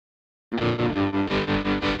Hello,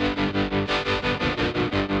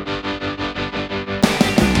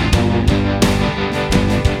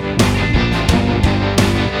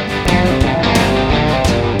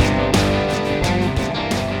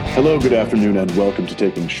 good afternoon, and welcome to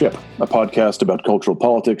Taking Ship, a podcast about cultural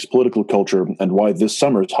politics, political culture, and why this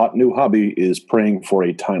summer's hot new hobby is praying for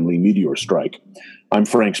a timely meteor strike. I'm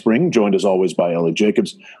Frank Spring, joined as always by Ellie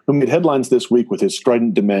Jacobs, who made headlines this week with his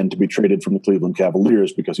strident demand to be traded from the Cleveland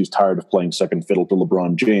Cavaliers because he's tired of playing second fiddle to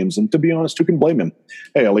LeBron James, and to be honest, who can blame him?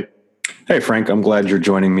 Hey, Ellie. Hey, Frank, I'm glad you're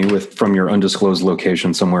joining me from your undisclosed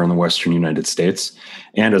location somewhere in the western United States.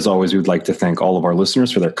 And as always, we'd like to thank all of our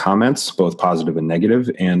listeners for their comments, both positive and negative,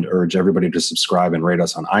 and urge everybody to subscribe and rate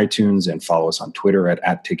us on iTunes and follow us on Twitter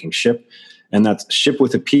at Taking Ship. And that's ship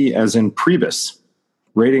with a P as in Priebus.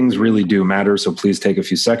 Ratings really do matter, so please take a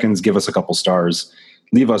few seconds, give us a couple stars,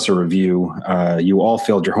 leave us a review. You all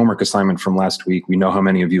failed your homework assignment from last week. We know how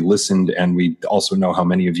many of you listened, and we also know how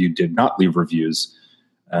many of you did not leave reviews.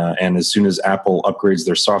 And as soon as Apple upgrades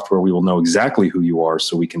their software, we will know exactly who you are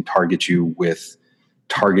so we can target you with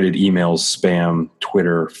targeted emails, spam,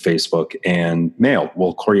 Twitter, Facebook, and mail.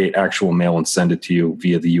 We'll create actual mail and send it to you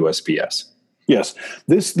via the USPS. Yes.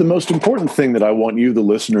 The most important thing that I want you, the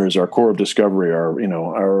listeners, our core of discovery,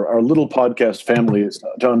 our little podcast family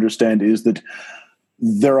to understand is that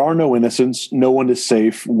there are no innocents. No one is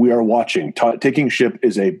safe. We are watching. Taking Ship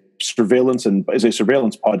is a surveillance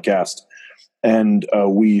podcast. And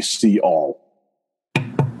we see all.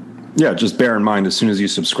 Yeah, just bear in mind, as soon as you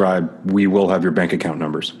subscribe, we will have your bank account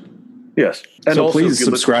numbers. Yes. And so please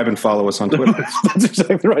subscribe and follow us on Twitter. That's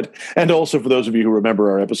exactly right. And also, for those of you who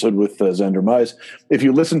remember our episode with Xander Mize, if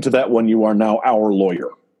you listen to that one, you are now our lawyer.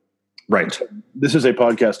 Right. This is a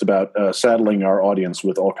podcast about saddling our audience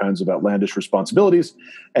with all kinds of outlandish responsibilities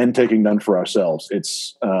and taking none for ourselves.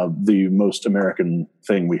 It's the most American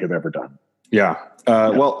thing we have ever done. Yeah.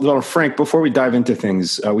 Well, Frank, before we dive into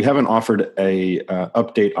things, we haven't offered a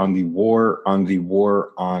update on the war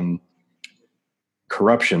on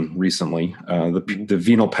corruption recently. The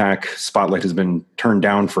Venal PAC spotlight has been turned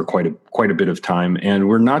down for quite a bit of time, and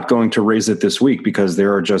we're not going to raise it this week because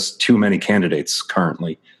there are just too many candidates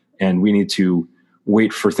currently, and we need to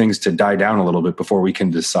wait for things to die down a little bit before we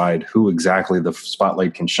can decide who exactly the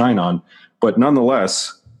spotlight can shine on. But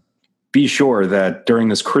nonetheless, be sure that during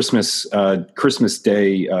this Christmas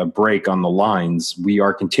Day break on the lines, we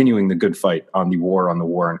are continuing the good fight on the war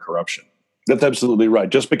on corruption. That's absolutely right.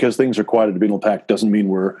 Just because things are quiet at Venal PAC doesn't mean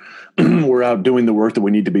we're out doing the work that we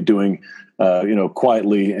need to be doing,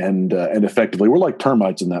 quietly and effectively. We're like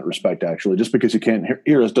termites in that respect, actually. Just because you can't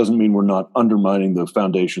hear us doesn't mean we're not undermining the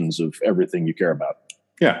foundations of everything you care about.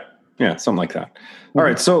 Yeah, something like that. All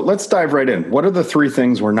right, so let's dive right in. What are the three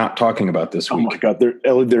things we're not talking about this week? Oh my God,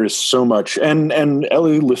 Ellie, there is so much. And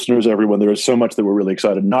Ellie, listeners, everyone, there is so much that we're really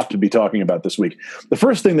excited not to be talking about this week. The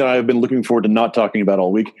first thing that I have been looking forward to not talking about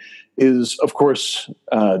all week is, of course,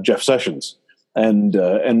 Jeff Sessions and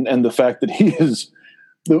the fact that he is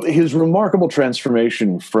his remarkable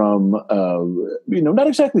transformation from not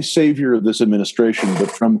exactly savior of this administration,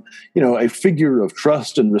 but from a figure of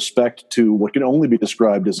trust and respect to what can only be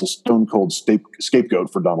described as a stone cold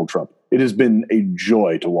scapegoat for Donald Trump. It has been a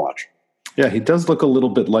joy to watch. Yeah, he does look a little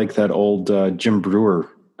bit like that old Jim Brewer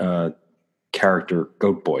character,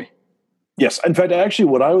 Goat Boy. Yes. In fact, actually,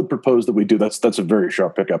 what I would propose that we do, that's a very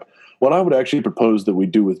sharp pickup. What I would actually propose that we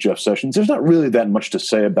do with Jeff Sessions, there's not really that much to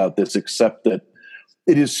say about this, except that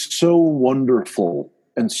it is so wonderful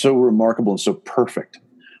and so remarkable and so perfect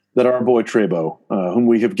that our boy Trabo, whom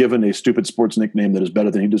we have given a stupid sports nickname that is better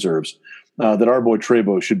than he deserves, that our boy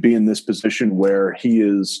Trabo should be in this position where he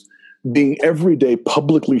is being every day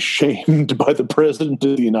publicly shamed by the president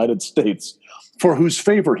of the United States, for whose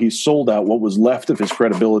favor he sold out what was left of his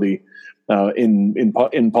credibility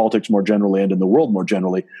in politics more generally and in the world more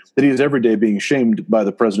generally, that he is every day being shamed by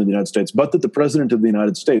the president of the United States, but that the president of the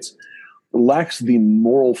United States lacks the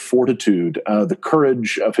moral fortitude, the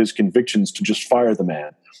courage of his convictions to just fire the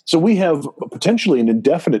man. So we have potentially an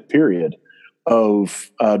indefinite period of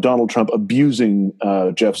Donald Trump abusing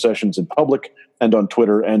Jeff Sessions in public and on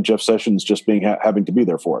Twitter, and Jeff Sessions just having to be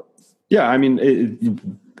there for it. Yeah, I mean,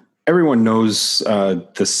 everyone knows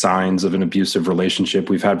the signs of an abusive relationship.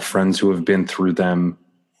 We've had friends who have been through them.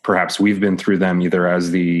 Perhaps we've been through them either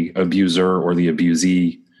as the abuser or the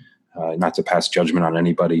abusee, not to pass judgment on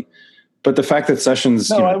anybody. But the fact that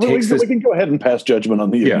Sessions we can go ahead and pass judgment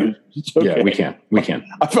on the abuse. Okay. Yeah, we can.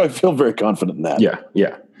 I feel very confident in that.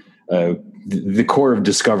 Yeah. The core of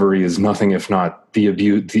discovery is nothing if not the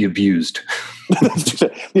abused.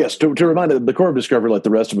 Yes, to remind you, the core of discovery, like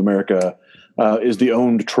the rest of America, is the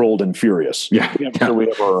owned, trolled, and furious. Yeah. So we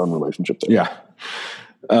have our own relationship there.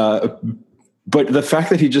 Yeah. But the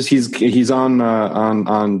fact that he's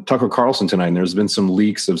on Tucker Carlson tonight, and there's been some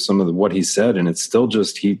leaks of some of what he said, and it's still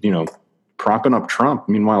just propping up Trump.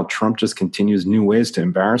 Meanwhile, Trump just continues new ways to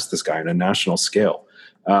embarrass this guy on a national scale.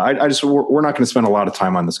 We're not going to spend a lot of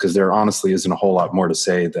time on this because there honestly isn't a whole lot more to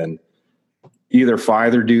say than either fire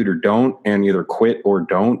the dude or don't, and either quit or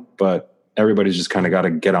don't. But everybody's just kind of got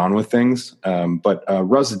to get on with things. But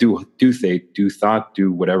Russ Douthat,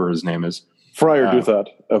 whatever his name is. Friar Douthat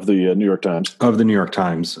of the New York Times. Of the New York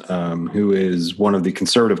Times, who is one of the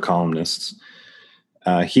conservative columnists.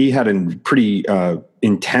 He had a pretty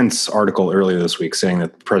intense article earlier this week saying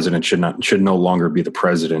that the president should no longer be the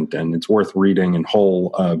president, and it's worth reading in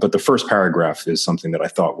whole. But the first paragraph is something that I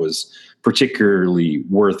thought was particularly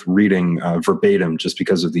worth reading verbatim, just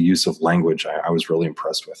because of the use of language I was really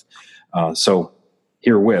impressed with. So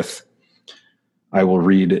herewith, I will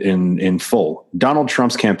read in full. Donald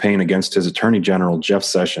Trump's campaign against his Attorney General, Jeff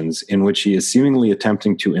Sessions, in which he is seemingly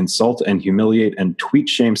attempting to insult and humiliate and tweet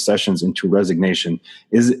shame Sessions into resignation,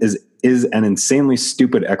 is an insanely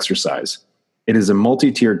stupid exercise. It is a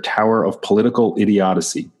multi-tiered tower of political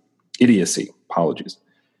idiocy. Apologies.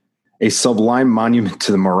 A sublime monument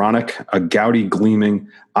to the moronic, a gaudy, gleaming,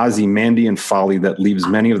 Ozymandian folly that leaves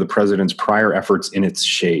many of the president's prior efforts in its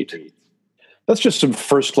shade. That's just some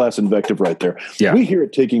first-class invective right there. Yeah. We hear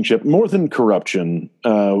at Taking Ship more than corruption,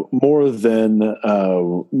 more than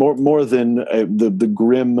the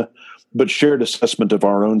grim but shared assessment of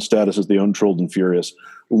our own status as the own, trolled, and furious.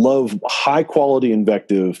 Love high-quality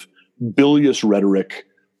invective, bilious rhetoric,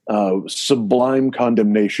 sublime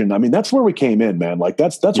condemnation. I mean, that's where we came in, man. Like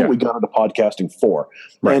that's what we got into podcasting for.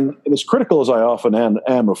 Right. And as critical as I often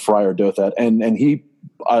am of Friar Douthat, and he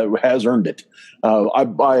has earned it.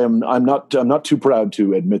 I'm not too proud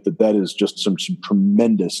to admit that is just some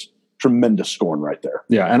tremendous scorn right there.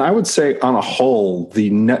 Yeah, and I would say on a whole, the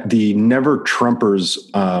never Trumpers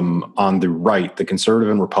on the right, the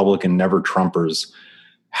conservative and Republican never Trumpers,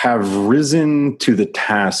 have risen to the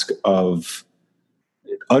task of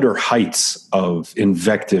utter heights of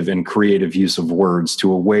invective and creative use of words to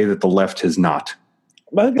a way that the left has not.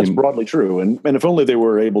 I think that's broadly true. And if only they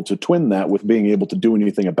were able to twin that with being able to do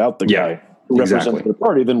anything about the guy who represents their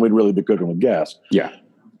party, then we'd really be cooking with gas. Yeah.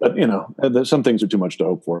 But, some things are too much to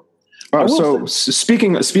hope for. So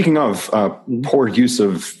speaking of poor use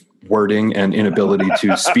of wording and inability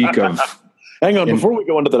to speak of... Hang on, before we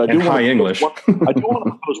go into that, I do want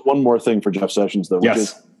to propose one more thing for Jeff Sessions, though, which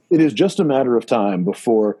is it is just a matter of time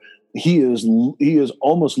before he is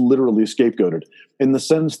almost literally scapegoated, in the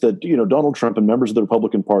sense that Donald Trump and members of the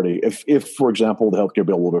Republican Party, if for example the healthcare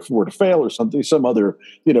bill were to fail or something, some other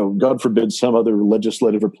God forbid some other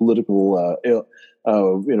legislative or political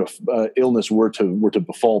illness were to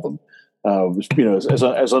befall them,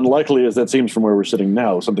 as unlikely as that seems from where we're sitting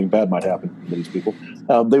now, something bad might happen to these people.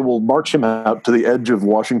 They will march him out to the edge of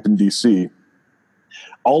Washington, D.C.,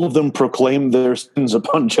 all of them proclaim their sins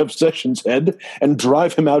upon Jeff Sessions' head and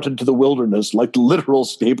drive him out into the wilderness like the literal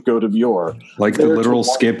scapegoat of yore. Like the literal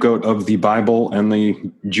scapegoat of the Bible and the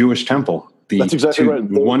Jewish temple. That's exactly right.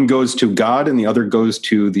 One goes to God and the other goes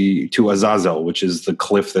to Azazel, which is the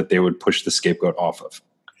cliff that they would push the scapegoat off of.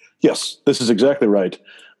 Yes, this is exactly right.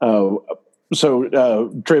 So,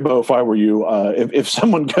 Trebo, if I were you, if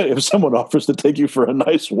someone offers to take you for a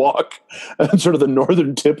nice walk on sort of the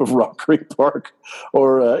northern tip of Rock Creek Park,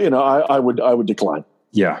 or I would decline.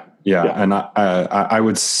 Yeah, and I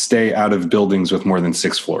would stay out of buildings with more than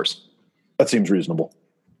 6 floors. That seems reasonable.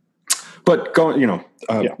 But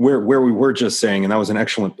where we were just saying, and that was an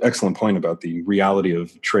excellent point about the reality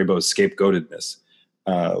of Trebo's scapegoatedness.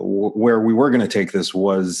 Where we were going to take this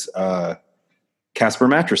was. Casper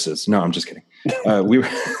mattresses. No, I'm just kidding. We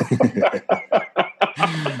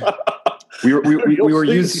were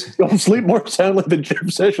used. Don't sleep more soundly than Jeff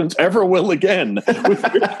Sessions ever will again.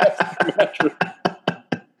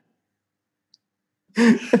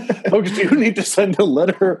 Folks, do you need to send a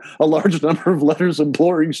large number of letters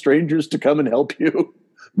imploring strangers to come and help you,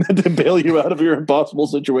 to bail you out of your impossible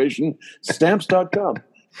situation? Stamps.com.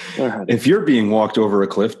 Right. If you're being walked over a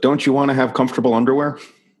cliff, don't you want to have comfortable underwear?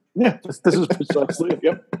 Yeah, this is precisely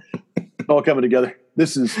yep. All coming together.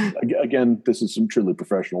 This is some truly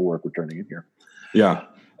professional work we're turning in here. Yeah,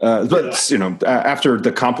 but after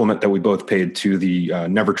the compliment that we both paid to the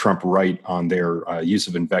Never Trump right on their use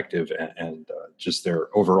of invective and just their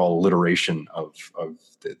overall alliteration of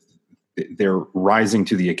their rising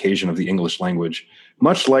to the occasion of the English language,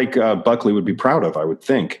 much like Buckley would be proud of, I would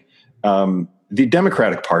think. The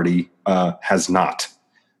Democratic Party has not.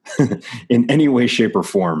 in any way, shape, or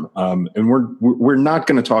form. And we're not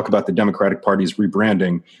going to talk about the Democratic Party's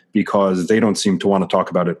rebranding because they don't seem to want to talk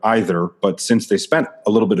about it either. But since they spent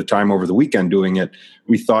a little bit of time over the weekend doing it,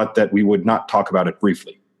 we thought that we would not talk about it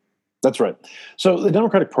briefly. That's right. So the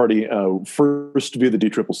Democratic Party first via the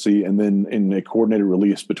DCCC and then in a coordinated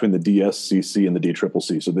release between the DSCC and the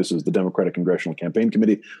DCCC. So this is the Democratic Congressional Campaign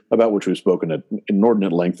Committee, about which we've spoken at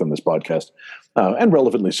inordinate length on this podcast, and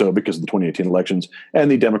relevantly so because of the 2018 elections, and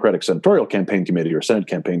the Democratic Senatorial Campaign Committee or Senate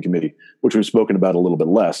Campaign Committee, which we've spoken about a little bit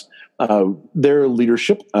less. Their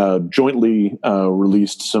leadership jointly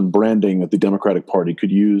released some branding that the Democratic Party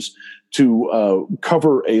could use to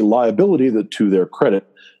cover a liability that, to their credit,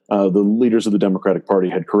 the leaders of the Democratic Party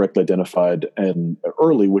had correctly identified and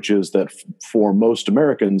early, which is that for most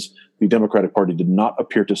Americans, the Democratic Party did not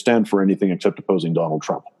appear to stand for anything except opposing Donald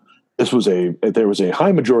Trump. There was a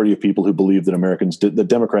high majority of people who believed that that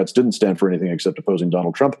Democrats didn't stand for anything except opposing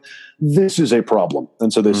Donald Trump. This is a problem.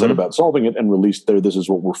 And so they set about solving it and released This Is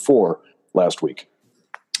What We're For last week.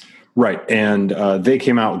 Right. And they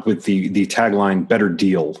came out with the tagline, Better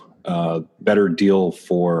Deal. Better deal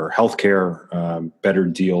for healthcare, better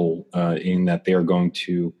deal in that they are going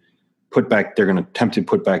to they're going to attempt to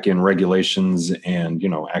put back in regulations and,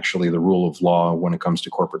 actually the rule of law when it comes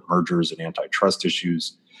to corporate mergers and antitrust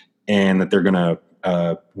issues, and that they're going to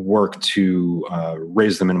work to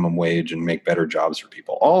raise the minimum wage and make better jobs for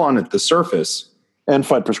people. All on the surface. And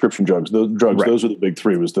fight prescription drugs. Those drugs, right. Those are the big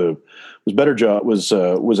three. Was a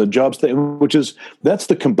jobs thing, that's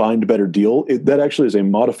the combined Better Deal. That actually is a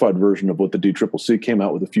modified version of what the DCCC came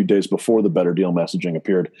out with a few days before the Better Deal messaging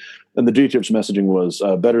appeared. And the DTIP's messaging was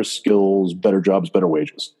better skills, better jobs, better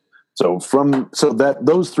wages. Those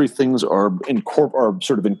three things are meant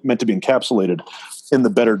to be encapsulated in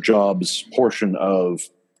the better jobs portion of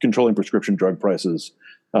controlling prescription drug prices.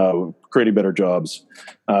 Creating better jobs,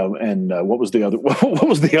 and what was the other? What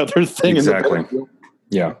was the other thing? Exactly.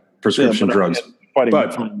 Yeah, prescription drugs. Fighting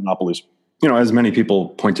monopolies. As many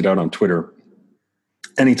people pointed out on Twitter,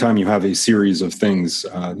 anytime you have a series of things,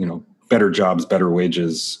 better jobs, better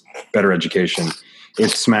wages, better education,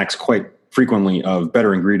 it smacks quite frequently of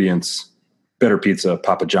better ingredients, better pizza,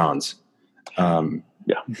 Papa John's.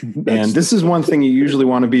 Yeah. And this is one thing you usually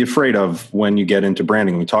want to be afraid of when you get into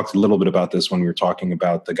branding. We talked a little bit about this when we were talking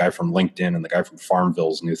about the guy from LinkedIn and the guy from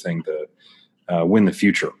Farmville's new thing to win the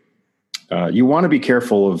future. You want to be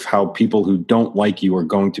careful of how people who don't like you are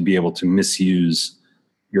going to be able to misuse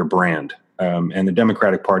your brand. And the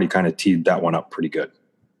Democratic Party kind of teed that one up pretty good.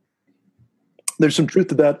 There's some truth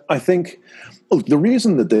to that. I think the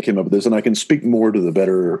reason that they came up with this, and I can speak more to the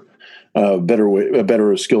better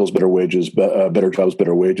skills, better wages, better jobs,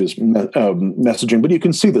 better wages messaging. But you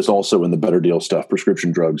can see this also in the Better Deal stuff: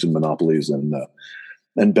 prescription drugs and monopolies and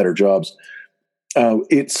better jobs.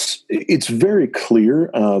 It's very clear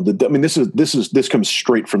that this comes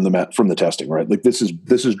straight from the testing, right? Like this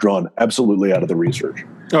is drawn absolutely out of the research.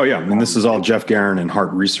 Oh yeah, and this is all Jeff Garin and Hart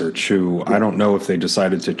Research, who I don't know if they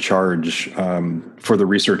decided to charge for the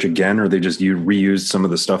research again, or they just reused some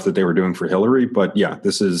of the stuff that they were doing for Hillary. But yeah,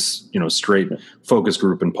 this is straight focus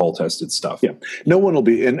group and poll tested stuff. Yeah, no one will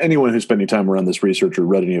be, and anyone who's spending time around this research or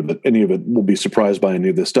read any of it will be surprised by any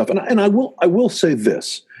of this stuff. And I will say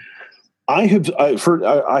this. I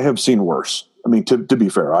have seen worse. I mean, to be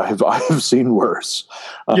fair, I have seen worse.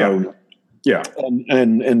 Yeah.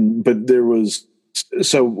 But there was,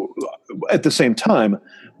 so at the same time,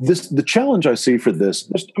 the challenge I see for this,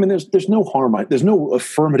 there's no harm. There's no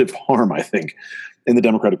affirmative harm, I think, in the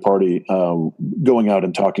Democratic Party going out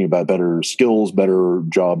and talking about better skills, better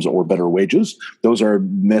jobs, or better wages. Those are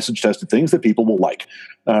message tested things that people will like,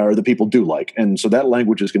 or that people do like. And so that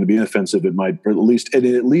language is going to be inoffensive. It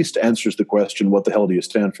at least answers the question, what the hell do you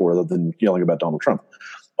stand for, other than yelling about Donald Trump?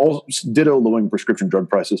 Ditto lowering prescription drug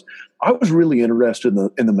prices. I was really interested in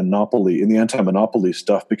the anti-monopoly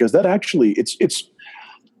stuff, because that actually is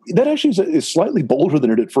slightly bolder than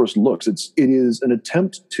it at first looks. It is an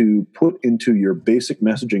attempt to put into your basic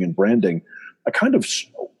messaging and branding a kind of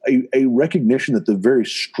a recognition that the very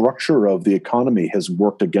structure of the economy has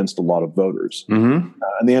worked against a lot of voters. Mm-hmm.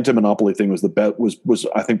 And the anti-monopoly thing was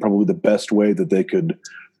I think probably the best way that they could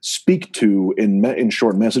speak to in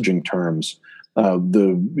short messaging terms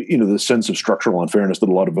the sense of structural unfairness that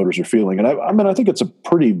a lot of voters are feeling. And I think it's a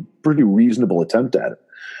pretty reasonable attempt at it.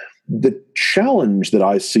 The challenge that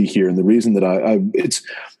I see here, and the reason that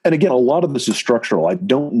and again, a lot of this is structural. I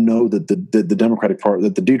don't know that the Democratic Party,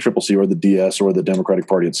 that the DCCC or the DS or the Democratic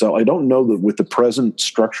Party itself, I don't know that with the present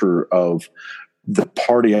structure of the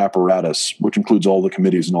party apparatus, which includes all the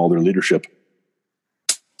committees and all their leadership,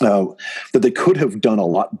 that they could have done a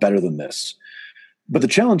lot better than this. But the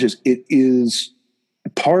challenge is it is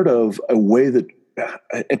part of a way that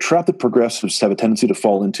a trap that progressives have a tendency to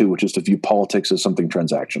fall into, which is to view politics as something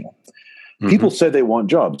transactional. Mm-hmm. People say they want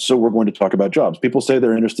jobs, so we're going to talk about jobs. People say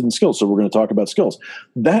they're interested in skills, so we're going to talk about skills.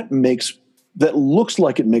 That looks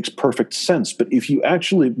like it makes perfect sense. But if you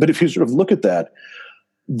sort of look at that,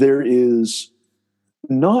 there is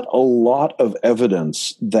not a lot of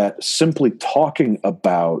evidence that simply talking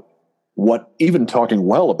about even talking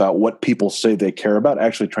well about what people say they care about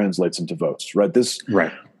actually translates into votes, right?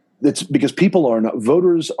 It's because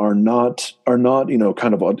voters are not,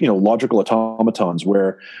 kind of, logical automatons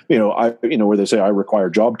where, where they say, I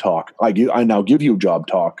require job talk. I now give you job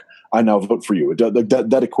talk. I now vote for you.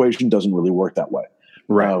 That equation doesn't really work that way.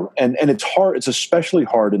 Right. And it's hard. It's especially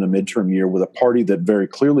hard in a midterm year with a party that very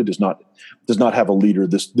clearly does not have a leader.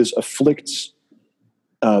 This afflicts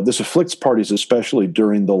parties, especially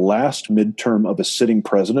during the last midterm of a sitting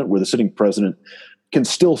president, where the sitting president can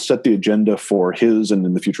still set the agenda for his and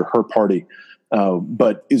in the future her party,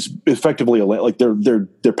 but is effectively like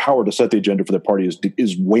their power to set the agenda for their party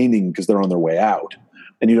is waning because they're on their way out,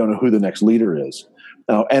 and you don't know who the next leader is.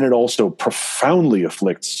 And it also profoundly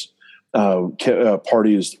afflicts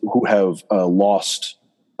parties who have lost,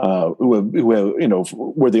 who have,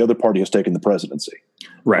 where the other party has taken the presidency.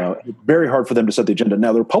 Right. Very hard for them to set the agenda.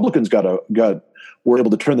 Now the Republicans were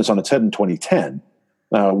able to turn this on its head in 2010.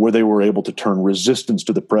 Where they were able to turn resistance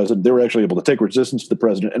to the president. They were actually able to take resistance to the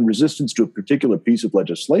president and resistance to a particular piece of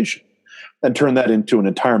legislation and turn that into an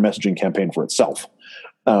entire messaging campaign for itself.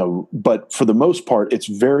 But for the most part, it's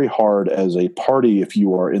very hard as a party, if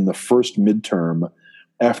you are in the first midterm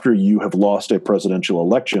after you have lost a presidential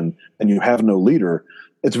election and you have no leader,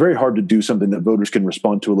 it's very hard to do something that voters can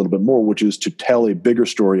respond to a little bit more, which is to tell a bigger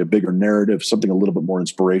story, a bigger narrative, something a little bit more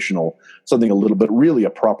inspirational, something a little bit really a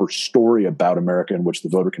proper story about America in which the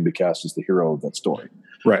voter can be cast as the hero of that story.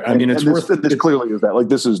 Right. I mean, this clearly is that. Like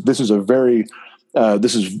this is a very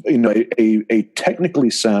a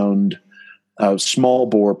technically sound small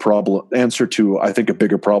bore problem answer to, I think, a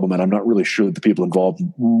bigger problem, and I'm not really sure that the people involved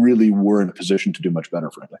really were in a position to do much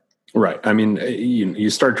better, frankly. Right. I mean, you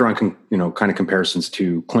start drawing, kind of comparisons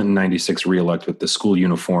to Clinton 96 reelect with the school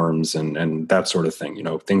uniforms and that sort of thing,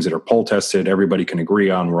 things that are poll tested, everybody can agree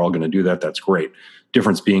on, we're all going to do that. That's great.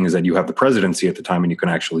 Difference being is that you have the presidency at the time and you can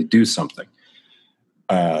actually do something.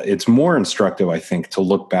 It's more instructive, I think, to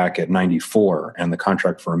look back at 94 and the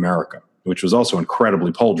Contract for America, which was also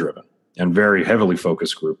incredibly poll driven and very heavily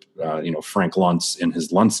focus group. Frank Luntz in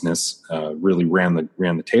his Luntzness really ran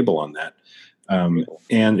the table on that.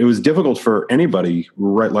 And it was difficult for anybody,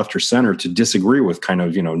 right, left, or center, to disagree with kind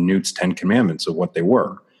of, Newt's 10 commandments of what they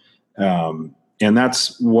were. And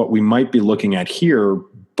that's what we might be looking at here.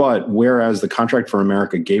 But whereas the Contract for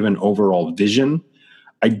America gave an overall vision,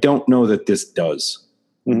 I don't know that this does.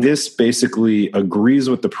 Mm-hmm. This basically agrees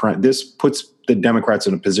with this puts the Democrats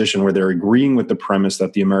in a position where they're agreeing with the premise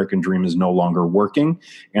that the American dream is no longer working.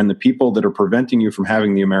 And the people that are preventing you from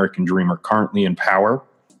having the American dream are currently in power.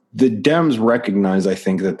 The Dems recognize, I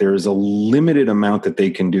think, that there is a limited amount that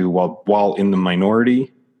they can do while in the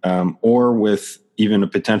minority, or with even a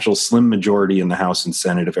potential slim majority in the House and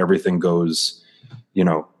Senate if everything goes,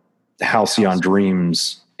 halcyon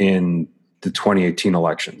dreams in the 2018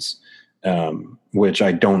 elections, which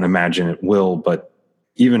I don't imagine it will. But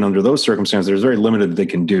even under those circumstances, there's very limited that they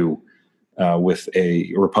can do with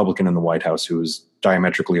a Republican in the White House who is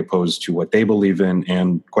diametrically opposed to what they believe in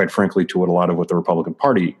and, quite frankly, to what a lot of what the Republican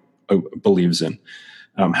Party believes in.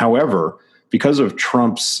 However, because of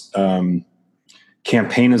Trump's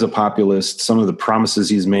campaign as a populist, some of the promises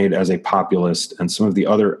he's made as a populist, and some of the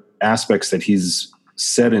other aspects that he's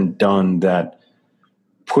said and done that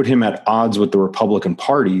put him at odds with the Republican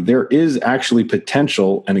Party, there is actually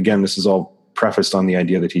potential, and again, this is all prefaced on the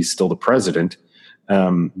idea that he's still the president,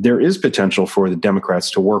 there is potential for the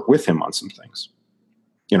Democrats to work with him on some things.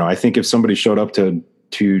 I think if somebody showed up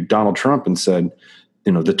to Donald Trump and said,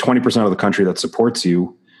 the 20% of the country that supports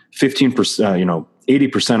you, 15%,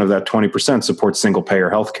 80% of that 20% supports single payer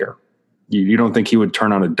healthcare. You don't think he would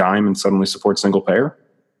turn on a dime and suddenly support single payer?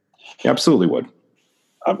 He absolutely would.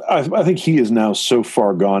 I think he is now so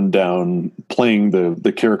far gone down playing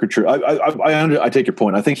the caricature. I take your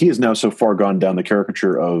point. I think he is now so far gone down the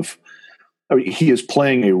caricature of, he is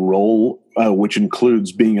playing a role which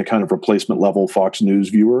includes being a kind of replacement level Fox News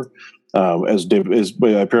viewer, as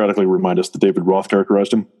I periodically remind us that David Roth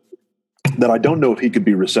characterized him, that I don't know if he could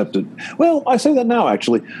be receptive. Well, I say that now,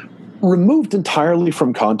 actually, removed entirely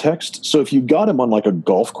from context. So if you got him on like a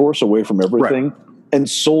golf course away from everything, right, and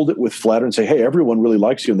sold it with flatter and say, hey, everyone really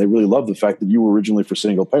likes you and they really love the fact that you were originally for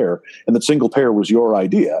single payer and that single payer was your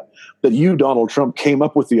idea, that you, Donald Trump, came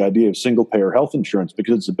up with the idea of single payer health insurance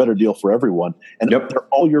because it's a better deal for everyone. And they're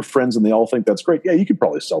all your friends and they all think that's great. Yeah, you could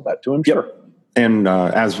probably sell that to him. Sure. Yep. And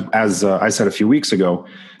as I said a few weeks ago,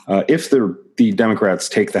 if the Democrats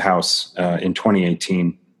take the House in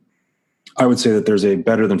 2018, I would say that there's a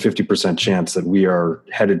better than 50% chance that we are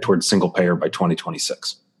headed towards single payer by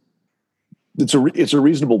 2026. It's a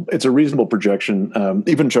reasonable projection.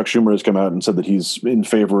 Even Chuck Schumer has come out and said that he's in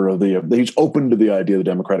favor of he's open to the idea of the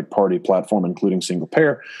Democratic Party platform, including single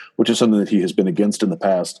payer, which is something that he has been against in the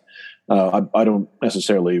past. I don't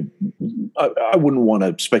necessarily, I wouldn't want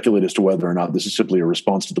to speculate as to whether or not this is simply a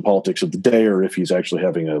response to the politics of the day or if he's actually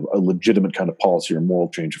having a legitimate kind of policy or moral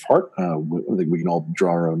change of heart. I think we can all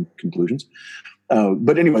draw our own conclusions.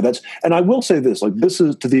 But anyway, and I will say this, like this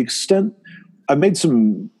is to the extent I made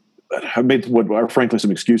what are frankly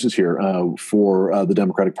some excuses here for the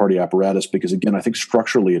Democratic Party apparatus, because again, I think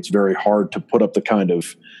structurally it's very hard to put up the kind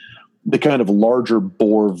of larger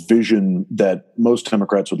bore vision that most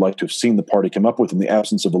Democrats would like to have seen the party come up with in the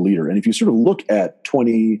absence of a leader. And if you sort of look at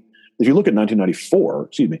 1994,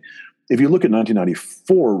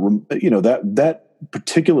 that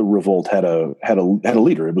particular revolt had a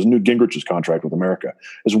leader. It was Newt Gingrich's contract with America.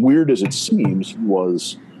 As weird as it seems, he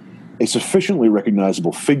was a sufficiently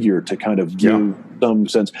recognizable figure to kind of give some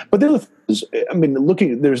sense. But the other thing is, I mean,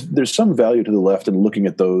 there's some value to the left in looking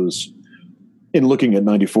at those, in looking at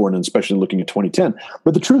 94 and especially looking at 2010.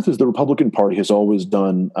 But the truth is the Republican Party has always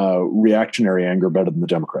done reactionary anger better than the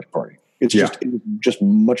Democratic Party. It's a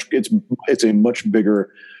much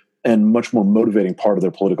bigger and much more motivating part of their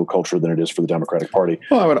political culture than it is for the Democratic Party.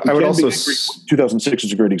 Well, I would also 2006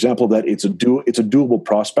 is a great example of that. It's a doable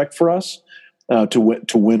prospect for us to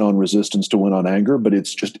win on resistance, to win on anger, but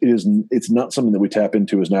it's not something that we tap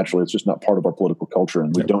into as naturally. It's just not part of our political culture,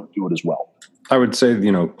 and we don't do it as well. I would say,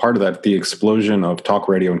 part of that, the explosion of talk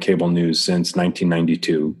radio and cable news since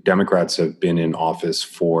 1992, Democrats have been in office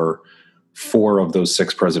for 4 of those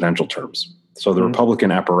 6 presidential terms. So the Republican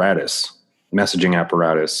apparatus, messaging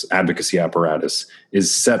apparatus, advocacy apparatus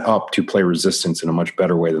is set up to play resistance in a much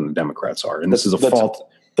better way than the Democrats are. And this is a fault.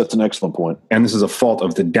 That's an excellent point. And this is a fault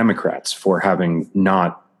of the Democrats for having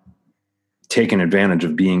not taken advantage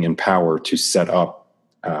of being in power to set up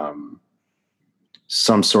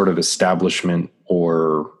some sort of establishment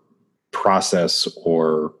or process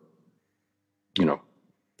or,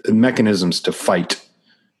 mechanisms to fight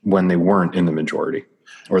when they weren't in the majority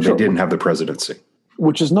or they didn't have the presidency.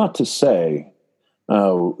 Which is not to say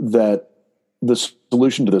that the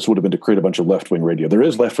solution to this would have been to create a bunch of left-wing radio. There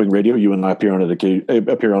is left-wing radio. You and I appear on an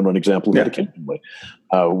example of it occasionally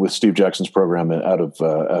with Steve Jackson's program out of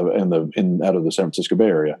the San Francisco Bay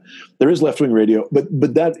Area. There is left-wing radio, but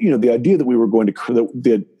that the idea that we were going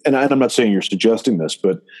to and I'm not saying you're suggesting this,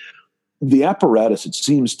 but the apparatus, it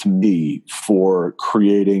seems to me, for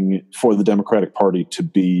the Democratic Party to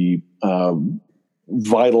be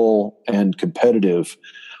vital and competitive,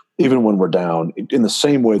 even when we're down, in the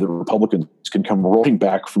same way that Republicans can come rolling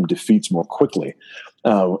back from defeats more quickly.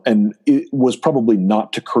 And it was probably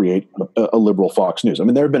not to create a liberal Fox News. I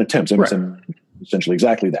mean, there have been attempts, essentially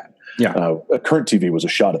exactly that. Yeah. Current TV was a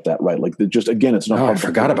shot at that, right? Like, again, it's not. Oh, I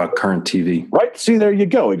forgot about Current TV. Right. See, there you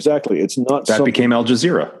go. Exactly. It's not that became Al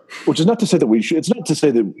Jazeera, which is not to say that we should. It's not to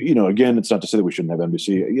say that again, it's not to say that we shouldn't have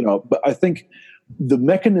NBC. But I think the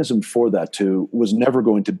mechanism for that was never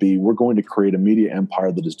going to be, we're going to create a media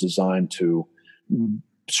empire that is designed to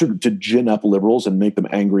sort of to gin up liberals and make them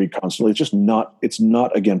angry constantly. It's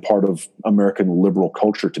not again part of American liberal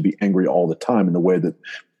culture to be angry all the time in the way that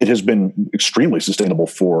it has been extremely sustainable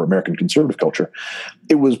for American conservative culture.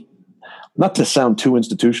 It was, not to sound too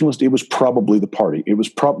institutionalist, it was probably the party. It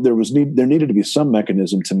was there needed to be some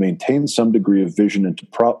mechanism to maintain some degree of vision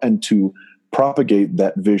and to propagate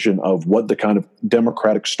that vision of what the kind of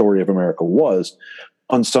democratic story of America was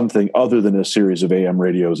on something other than a series of AM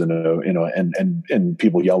radios and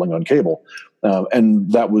people yelling on cable,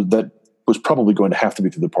 and that was probably going to have to be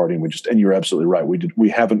through the party. And you're absolutely right. We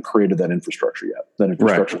haven't created that infrastructure yet. That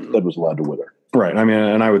infrastructure that was allowed to wither. Right. I mean,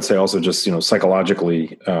 and I would say also just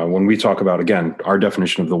psychologically, when we talk about again our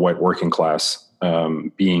definition of the white working class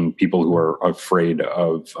being people who are afraid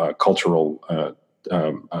of cultural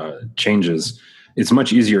changes, it's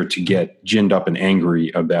much easier to get ginned up and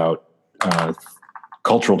angry about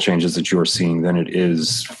cultural changes that you are seeing than it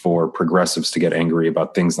is for progressives to get angry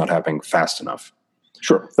about things not happening fast enough.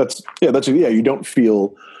 Sure. You don't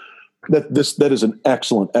feel That is an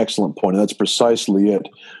excellent point, and that's precisely it.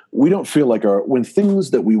 We don't feel like when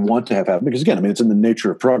things that we want to have happen, because again, I mean, it's in the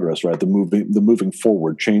nature of progress, right? The moving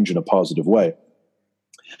forward, change in a positive way.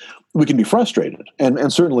 We can be frustrated,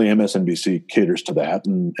 and certainly MSNBC caters to that,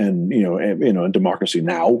 and and Democracy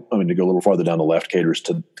Now, I mean, to go a little farther down the left, caters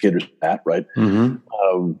to that, right?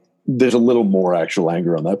 Mm-hmm. There's a little more actual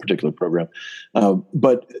anger on that particular program,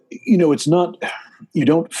 but it's not.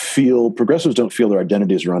 Progressives don't feel their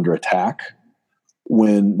identities are under attack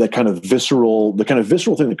when the kind of visceral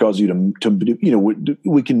thing that causes you to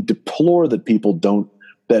we can deplore that people don't,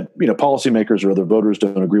 that policymakers or other voters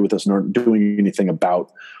don't agree with us and aren't doing anything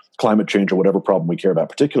about climate change or whatever problem we care about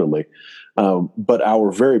particularly. But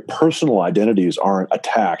our very personal identities aren't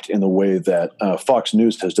attacked in the way that Fox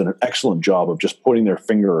News has done an excellent job of just putting their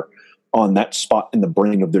finger on that spot in the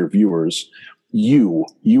brain of their viewers. You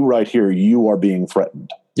right here, you are being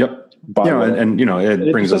threatened. Yep.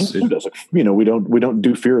 It brings us. We don't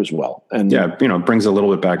do fear as well, and it brings a little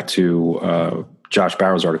bit back to Josh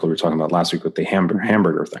Barro's article we were talking about last week with the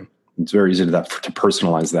hamburger thing. It's very easy to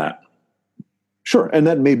personalize that. Sure, and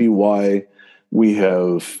that may be why we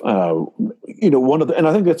have, and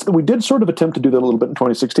I think we did sort of attempt to do that a little bit in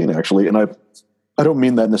 2016, actually, and I don't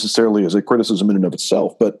mean that necessarily as a criticism in and of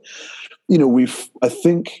itself, but I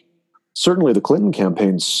think. Certainly the Clinton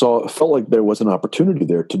campaign felt like there was an opportunity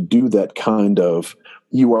there to do that kind of,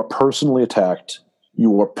 you are personally attacked,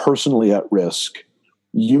 you are personally at risk,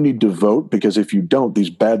 you need to vote, because if you don't, these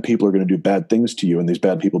bad people are going to do bad things to you, and these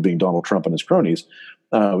bad people being Donald Trump and his cronies,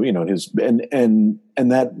 that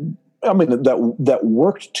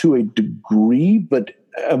worked to a degree, but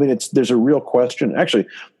I mean, there's a real question as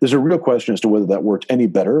to whether that worked any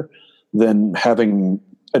better than having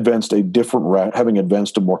advanced a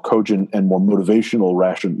more cogent and more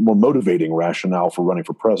motivating rationale for running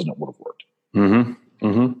for president would have worked. Mm-hmm.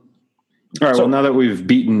 Mm-hmm. All right. Well, now that we've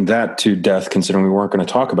beaten that to death, considering we weren't going to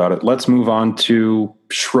talk about it, let's move on to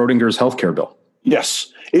Schrodinger's healthcare bill.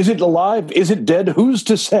 Yes. Is it alive? Is it dead? Who's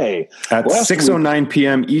to say? At 6:09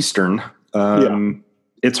 p.m. Eastern,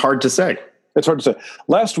 it's hard to say. It's hard to say.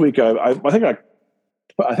 Last week, I think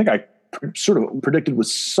I sort of predicted with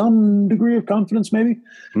some degree of confidence, maybe.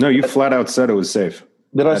 No, you flat out said it was safe.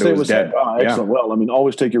 Did I say it was dead? Oh, excellent. Yeah. Well, I mean,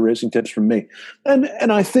 always take your racing tips from me. And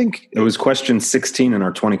I think it was question 16 in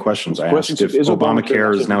our 20 questions. I asked if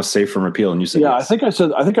Obamacare is now safe from repeal, and you said yes. I think I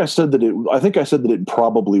said that it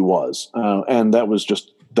probably was, and that was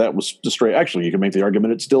straight. Actually, you can make the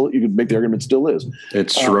argument it still is.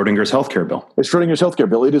 It's Schrodinger's healthcare bill. It's Schrodinger's healthcare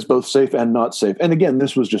bill. It is both safe and not safe. And again,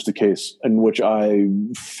 this was just a case in which I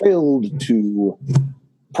failed to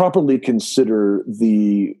properly consider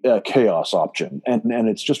the chaos option, and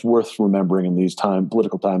it's just worth remembering in these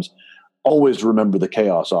political times. Always remember the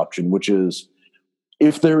chaos option, which is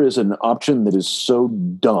if there is an option that is so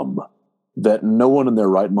dumb that no one in their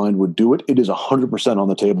right mind would do it, it is 100% on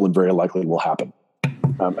the table and very likely it will happen.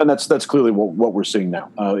 And that's clearly what we're seeing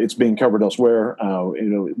now. It's being covered elsewhere.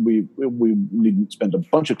 We needn't spend a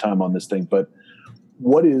bunch of time on this thing, but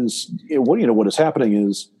what is happening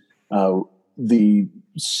is the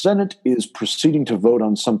Senate is proceeding to vote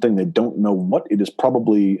on something they don't know what it is.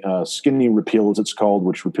 Probably skinny repeal, as it's called,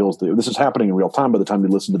 which repeals this is happening in real time. By the time you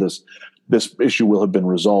listen to this issue will have been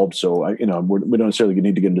resolved. So we don't necessarily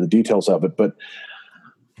need to get into the details of it, but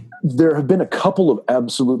there have been a couple of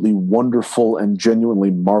absolutely wonderful and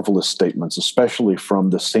genuinely marvelous statements, especially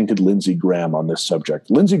from the sainted Lindsey Graham on this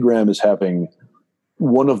subject. Lindsey Graham is having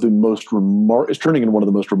is turning in one of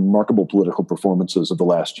the most remarkable political performances of the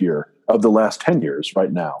last 10 years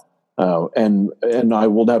right now. And I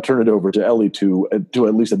will now turn it over to Ellie to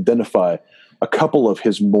at least identify a couple of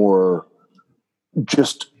his more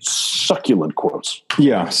just succulent quotes.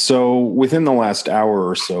 Yeah. So within the last hour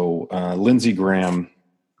or so, Lindsey Graham,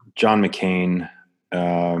 John McCain,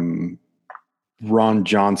 Ron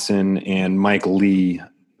Johnson, and Mike Lee,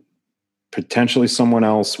 potentially someone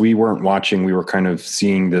else. We weren't watching. We were kind of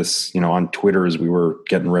seeing this, on Twitter as we were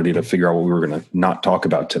getting ready to figure out what we were going to not talk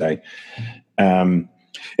about today.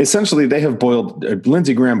 Essentially, they have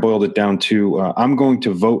Lindsey Graham boiled it down to, I'm going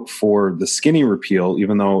to vote for the skinny repeal,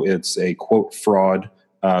 even though it's a quote fraud,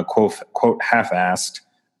 quote half-assed,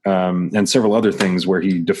 and several other things where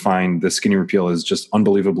he defined the skinny repeal as just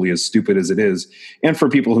unbelievably as stupid as it is. And for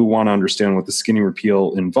people who want to understand what the skinny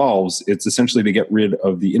repeal involves, it's essentially to get rid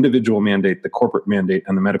of the individual mandate, the corporate mandate,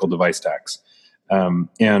 and the medical device tax.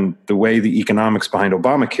 And the way the economics behind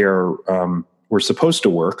Obamacare were supposed to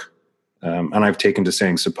work, and I've taken to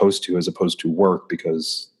saying supposed to as opposed to work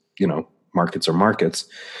because, markets are markets,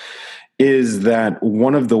 is that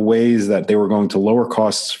one of the ways that they were going to lower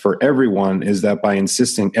costs for everyone is that by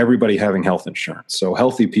insisting everybody having health insurance. So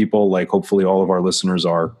healthy people, like hopefully all of our listeners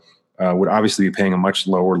are, would obviously be paying a much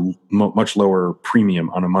lower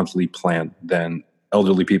premium on a monthly plan than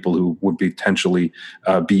elderly people who would potentially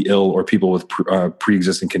be ill, or people with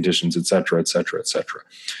pre-existing conditions, et cetera, et cetera, et cetera.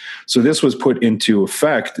 So this was put into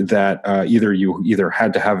effect that you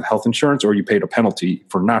had to have health insurance, or you paid a penalty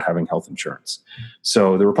for not having health insurance.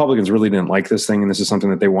 So the Republicans really didn't like this thing, and this is something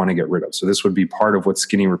that they want to get rid of. So this would be part of what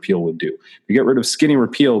skinny repeal would do. If you get rid of skinny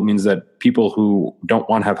repeal, it means that people who don't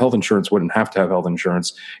want to have health insurance wouldn't have to have health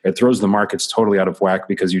insurance. It throws the markets totally out of whack,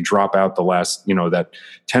 because you drop out the last, that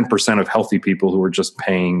 10% of healthy people who are just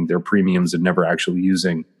paying their premiums and never actually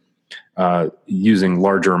using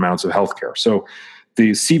larger amounts of healthcare. So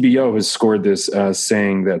the CBO has scored this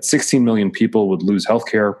saying that 16 million people would lose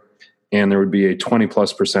healthcare, and there would be a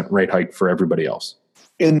 20+% rate hike for everybody else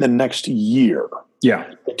in the next year.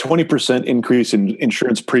 Yeah, a 20% increase in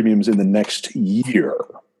insurance premiums in the next year.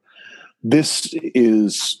 This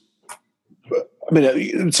is, and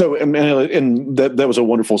that was a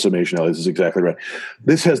wonderful summation, Ellie. This is exactly right.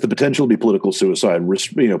 This has the potential to be political suicide,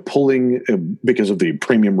 pulling because of the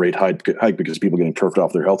premium rate hike because people getting turfed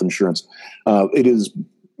off their health insurance. It is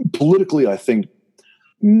politically, I think,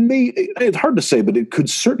 it's hard to say, but it could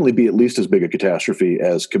certainly be at least as big a catastrophe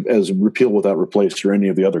as repeal without replace, or any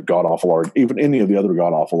of the other any of the other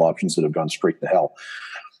god awful options that have gone straight to hell.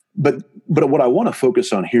 But what I want to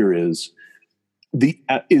focus on here is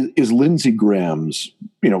Lindsey Graham's,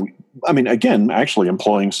 again, actually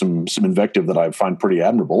employing some invective that I find pretty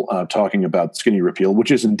admirable, talking about skinny repeal,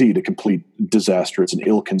 which is indeed a complete disaster. It's an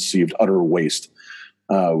ill-conceived, utter waste.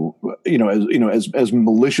 As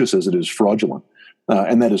malicious as it is fraudulent,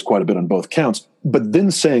 and that is quite a bit on both counts. But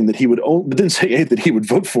then saying that he would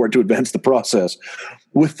vote for it to advance the process,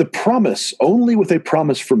 with a promise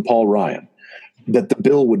from Paul Ryan that the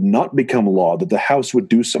bill would not become law, that the House would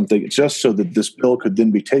do something just so that this bill could then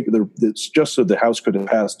be taken, just so the House could have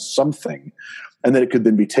passed something, and that it could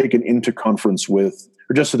then be taken into conference with,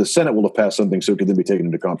 or just so the Senate will have passed something so it could then be taken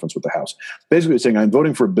into conference with the House. Basically saying, I'm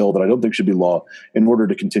voting for a bill that I don't think should be law in order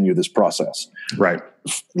to continue this process. Right.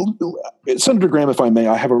 Senator Graham, if I may,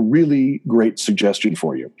 I have a really great suggestion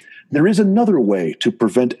for you. There is another way to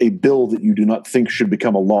prevent a bill that you do not think should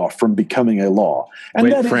become a law from becoming a law. And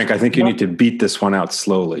wait, Frank, I think you need to beat this one out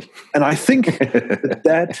slowly. And I think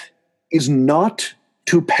that is not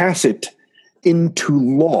to pass it into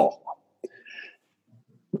law.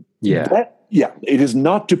 Yeah. It is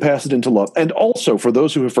not to pass it into law. And also, for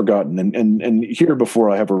those who have forgotten, and here before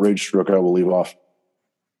I have a rage stroke, I will leave off.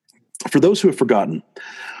 For those who have forgotten,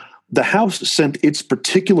 the House sent its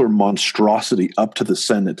particular monstrosity up to the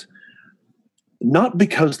Senate, not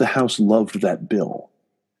because the House loved that bill,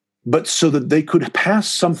 but so that they could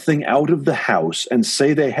pass something out of the House and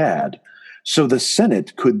say they had, so the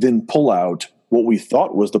Senate could then pull out what we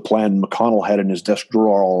thought was the plan McConnell had in his desk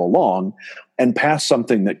drawer all along, and pass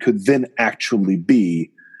something that could then actually be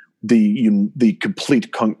the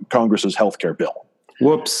complete Congress's healthcare bill.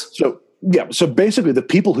 Whoops. So basically, the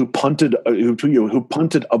people who punted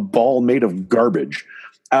a ball made of garbage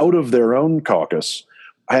out of their own caucus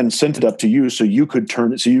and sent it up to you, so you could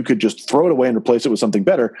just throw it away and replace it with something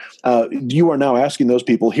better. You are now asking those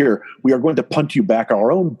people, here, we are going to punt you back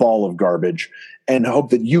our own ball of garbage, and hope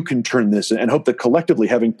that you can turn this, and hope that collectively,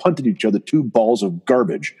 having punted each other two balls of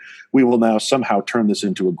garbage, we will now somehow turn this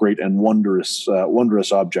into a great and wondrous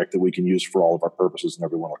object that we can use for all of our purposes, and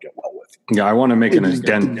everyone will get well with. Yeah, I want to make an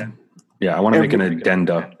addendum. Yeah, I want to make an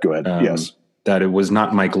addenda. Go ahead. Yes. That it was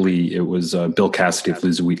not Mike Lee. It was Bill Cassidy of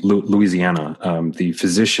Louisiana, the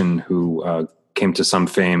physician who came to some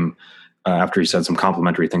fame after he said some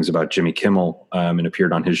complimentary things about Jimmy Kimmel and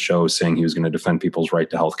appeared on his show saying he was going to defend people's right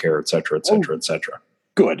to health care, et cetera, et cetera, et cetera.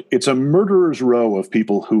 Good. It's a murderer's row of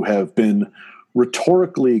people who have been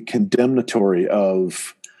rhetorically condemnatory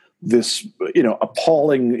of this,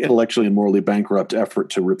 appalling, intellectually and morally bankrupt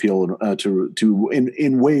effort to repeal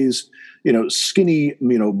in ways, skinny,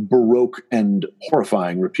 Baroque and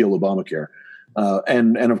horrifying repeal Obamacare,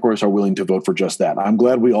 and of course are willing to vote for just that. I'm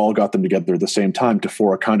glad we all got them together at the same time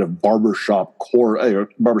for a kind of barbershop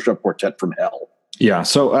quartet from hell. Yeah,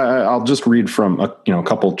 so I'll just read from a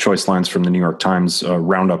couple choice lines from the New York Times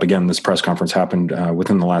roundup. Again, this press conference happened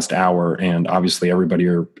within the last hour, and obviously everybody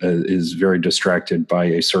is very distracted by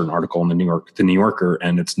a certain article in the New Yorker,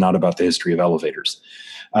 and it's not about the history of elevators.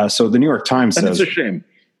 So the New York Times says, it's a shame.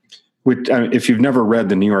 If you've never read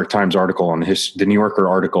the New York Times article on the New Yorker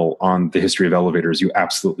article on the history of elevators, you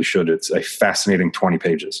absolutely should. It's a fascinating 20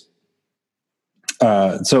 pages.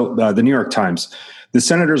 So the New York Times, The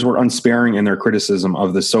senators were unsparing in their criticism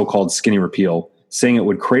of the so-called skinny repeal, saying it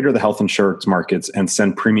would crater the health insurance markets and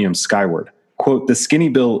send premiums skyward. Quote, the skinny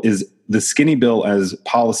bill as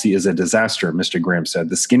policy is a disaster, Mr. Graham said.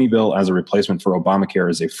 The skinny bill as a replacement for Obamacare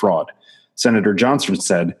is a fraud. Senator Johnson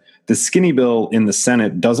said, the skinny bill in the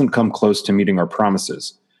Senate doesn't come close to meeting our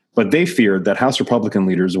promises. But they feared that House Republican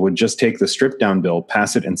leaders would just take the stripped-down bill,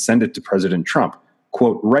 pass it, and send it to President Trump.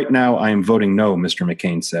 Quote, right now I am voting no, Mr.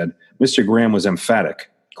 McCain said. Mr. Graham was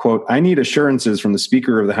emphatic. Quote, I need assurances from the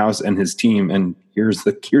Speaker of the House and his team, and here's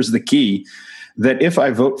the key, that if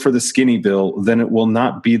I vote for the skinny bill, then it will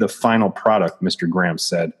not be the final product, Mr. Graham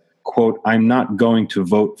said. Quote, I'm not going to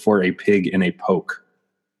vote for a pig in a poke.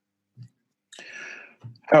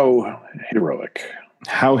 How heroic.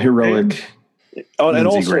 How heroic. And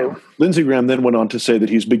also, Lindsey Graham then went on to say that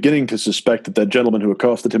he's beginning to suspect that gentleman who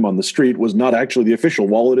accosted him on the street was not actually the official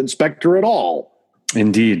wallet inspector at all.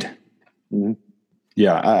 Indeed. Mm-hmm.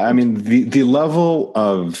 Yeah, I mean, the level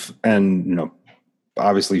of, and, you know,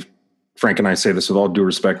 obviously, Frank and I say this with all due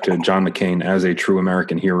respect to John McCain as a true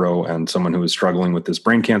American hero and someone who is struggling with this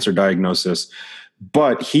brain cancer diagnosis,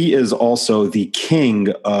 but he is also the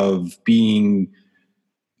king of being,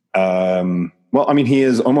 he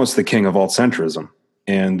is almost the king of alt-centrism.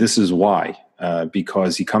 And this is why,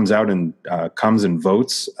 because he comes out and comes and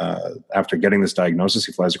votes after getting this diagnosis.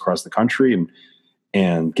 He flies across the country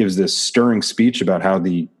and gives this stirring speech about how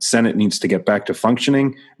the Senate needs to get back to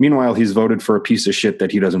functioning. Meanwhile, he's voted for a piece of shit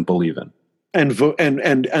that he doesn't believe in. We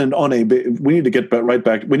need to get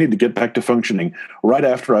back to functioning right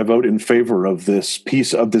after I vote in favor of this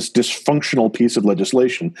dysfunctional piece of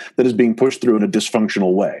legislation that is being pushed through in a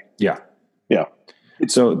dysfunctional way. Yeah. Yeah.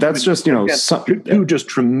 So that's just, two just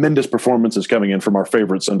tremendous performances coming in from our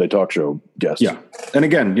favorite Sunday talk show guests. Yeah. And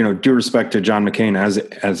again, due respect to John McCain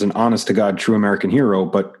as an honest to God, true American hero,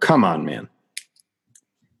 but come on, man.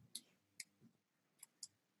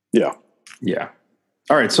 Yeah. Yeah.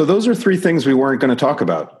 All right. So those are three things we weren't going to talk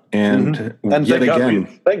about. And yet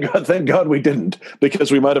again, thank God we didn't,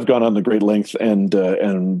 because we might have gone on the great length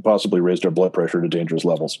and possibly raised our blood pressure to dangerous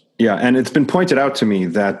levels. Yeah, and it's been pointed out to me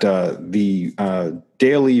that the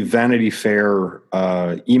daily Vanity Fair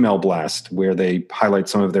email blast, where they highlight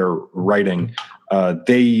some of their writing,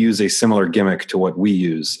 they use a similar gimmick to what we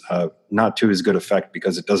use. Not to as good effect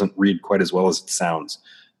because it doesn't read quite as well as it sounds.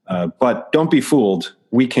 But don't be fooled.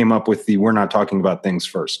 We came up with we're not talking about things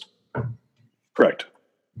first. Correct.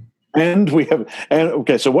 So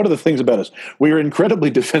what are the things about us? We are incredibly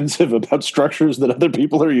defensive about structures that other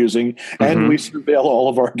people are using, and we surveil all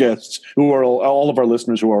of our guests, who are all of our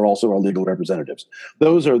listeners, who are also our legal representatives.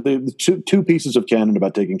 Those are the two pieces of canon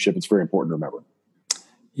about taking ship. It's very important to remember.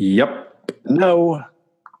 Yep. No.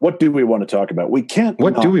 What do we want to talk about? We can't.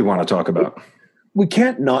 What do we want to talk about? We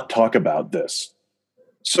can't not talk about this.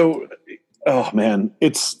 So. Oh, man,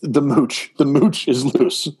 it's the mooch. The mooch is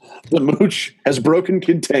loose. The mooch has broken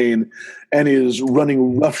contain and is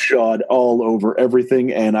running roughshod all over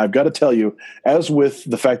everything. And I've got to tell you, as with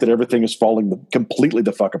the fact that everything is falling completely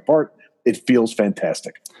the fuck apart, it feels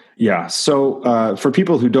fantastic. Yeah. So for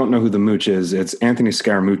people who don't know who the mooch is, it's Anthony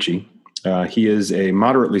Scaramucci. He is a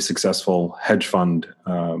moderately successful hedge fund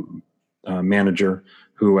manager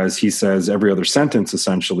who, as he says every other sentence,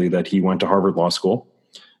 essentially, that he went to Harvard Law School.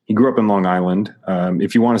 He grew up in Long Island.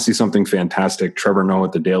 If you want to see something fantastic, Trevor Noah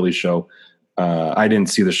at The Daily Show. I didn't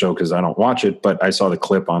see the show because I don't watch it, but I saw the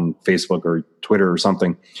clip on Facebook or Twitter or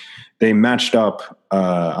something. They matched up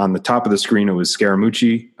on the top of the screen. It was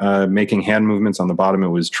Scaramucci making hand movements. On the bottom, it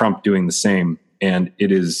was Trump doing the same. And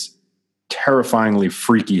it is terrifyingly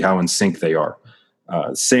freaky how in sync they are.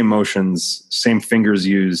 Same motions, same fingers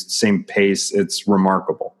used, same pace. It's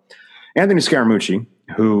remarkable. Anthony Scaramucci,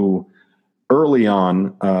 who early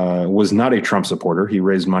on was not a Trump supporter. He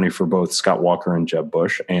raised money for both Scott Walker and Jeb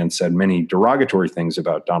Bush and said many derogatory things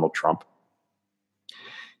about Donald Trump.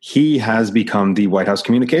 He has become the White House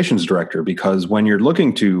communications director, because when you're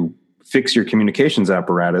looking to fix your communications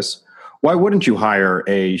apparatus, why wouldn't you hire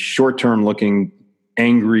a short-term looking,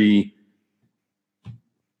 angry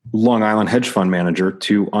Long Island hedge fund manager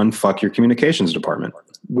to unfuck your communications department?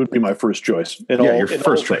 Would be my first choice. Your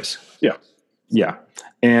first choice. Yeah. Yeah.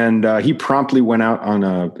 And he promptly went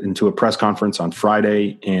out into a press conference on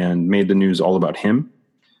Friday and made the news all about him.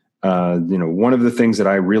 One of the things that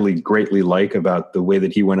I really greatly like about the way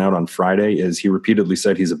that he went out on Friday is he repeatedly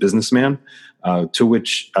said he's a businessman, to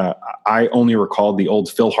which I only recalled the old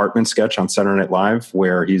Phil Hartman sketch on Saturday Night Live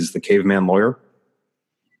where he's the caveman lawyer.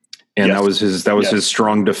 And yes. that was his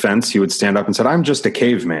strong defense. He would stand up and said, "I'm just a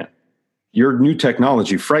caveman. Your new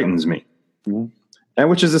technology frightens me." Mm-hmm. And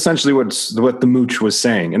which is essentially what the mooch was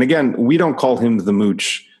saying. And again, we don't call him the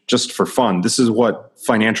mooch just for fun. This is what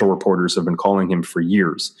financial reporters have been calling him for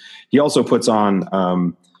years. He also puts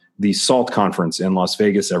on the SALT conference in Las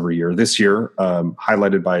Vegas every year. This year,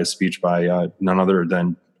 highlighted by a speech by none other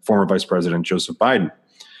than former Vice President Joseph Biden.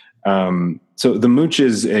 So the mooch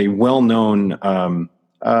is a well-known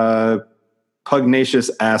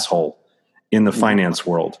pugnacious asshole in the finance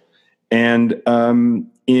world. And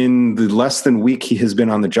in the less than week he has been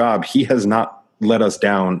on the job, he has not let us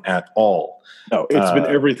down at all. No, it's been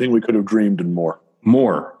everything we could have dreamed and more.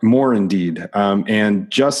 More indeed. And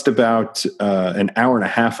just about an hour and a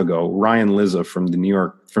half ago, Ryan Lizza from the New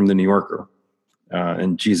Yorker,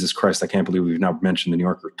 and Jesus Christ, I can't believe we've now mentioned the New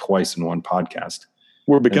Yorker twice in one podcast.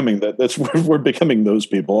 We're becoming we're becoming those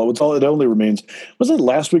people. It only remains. Was it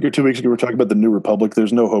last week or 2 weeks ago we were talking about the New Republic?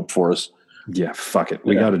 There's no hope for us. Yeah, fuck it.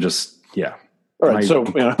 We got to just All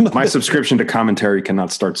right, my subscription to commentary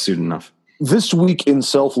cannot start soon enough. This week in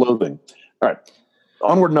self-loathing. All right,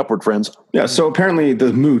 onward and upward, friends. Yeah, so apparently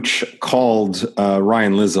the mooch called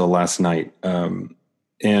Ryan Lizza last night.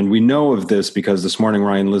 And we know of this because this morning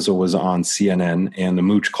Ryan Lizza was on CNN and the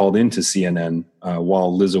mooch called into CNN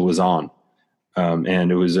while Lizza was on.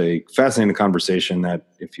 And it was a fascinating conversation that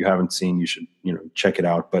if you haven't seen, you should check it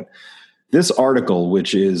out. But this article,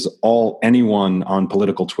 which is all anyone on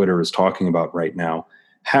political Twitter is talking about right now,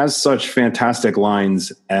 has such fantastic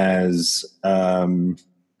lines as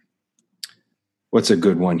what's a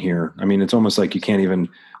good one here? I mean, it's almost like you can't even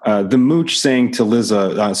the mooch saying to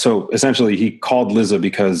Lizza. So essentially, he called Lizza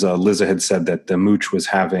because Lizza had said that the mooch was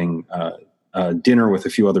having dinner with a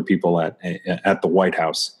few other people at the White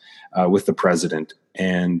House with the president.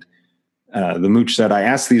 And the mooch said, "I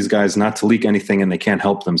asked these guys not to leak anything and they can't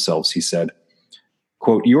help themselves," he said.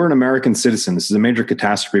 Quote, "You're an American citizen. This is a major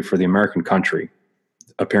catastrophe for the American country."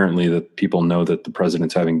 Apparently that people know that the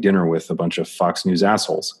president's having dinner with a bunch of Fox News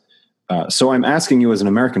assholes. So I'm asking you as an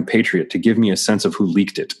American patriot to give me a sense of who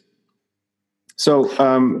leaked it. So,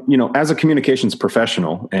 as a communications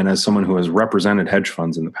professional and as someone who has represented hedge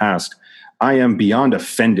funds in the past, I am beyond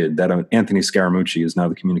offended that Anthony Scaramucci is now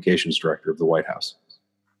the communications director of the White House.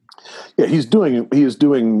 Yeah, he is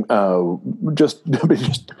doing just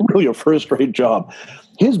really a first-rate job.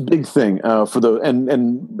 His big thing for those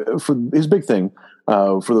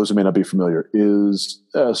who may not be familiar is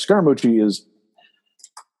Scaramucci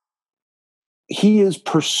is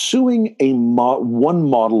pursuing one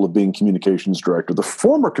model of being communications director. The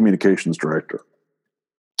former communications director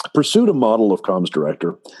pursued a model of comms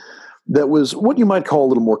director that was what you might call a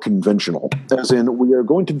little more conventional, as in we are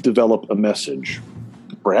going to develop a message,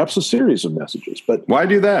 perhaps a series of messages. But why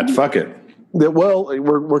do that? Fuck it.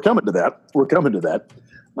 We're coming to that. We're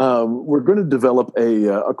going to develop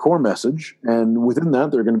a core message, and within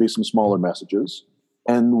that, there are going to be some smaller messages,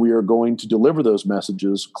 and we are going to deliver those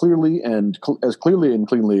messages clearly and as clearly and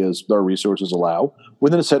cleanly as our resources allow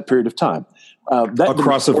within a set period of time.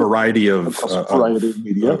 Across a variety of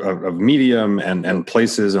media, of medium and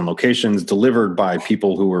places and locations, delivered by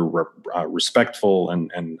people who are respectful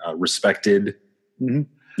and respected. Mm-hmm.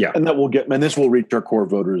 Yeah, and this will reach our core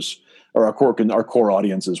voters or our core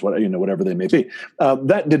audiences, whatever they may be.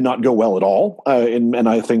 That did not go well at all, and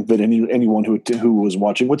I think that anyone who was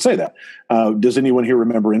watching would say that. Does anyone here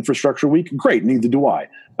remember Infrastructure Week? Great, neither do I.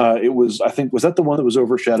 Was that the one that was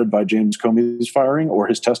overshadowed by James Comey's firing or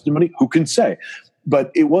his testimony? Who can say?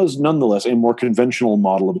 But it was nonetheless a more conventional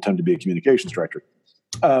model of attempt to be a communications director.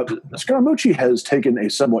 Scaramucci has taken a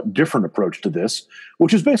somewhat different approach to this,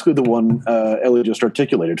 which is basically the one Elliot just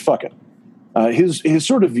articulated. Fuck it. His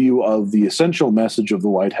sort of view of the essential message of the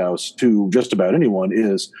White House to just about anyone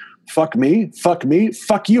is fuck me, fuck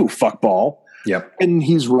you, fuckball. Yep. And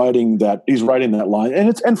he's writing that line,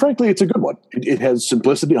 and frankly, it's a good one. It has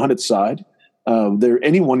simplicity on its side.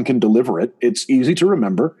 Anyone can deliver it. It's easy to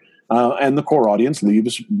remember, and the core audience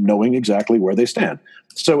leaves knowing exactly where they stand.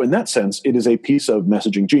 So, in that sense, it is a piece of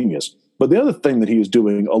messaging genius. But the other thing that he is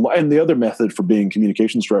doing, and the other method for being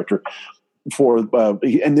communications director,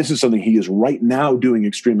 and this is something he is right now doing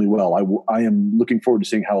extremely well. I am looking forward to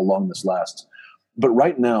seeing how long this lasts. But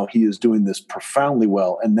right now, he is doing this profoundly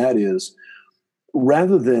well, and that is,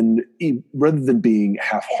 rather than being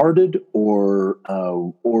half-hearted or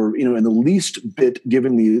in the least bit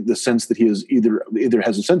giving the sense that he is either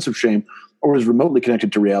has a sense of shame or is remotely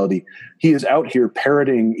connected to reality, he is out here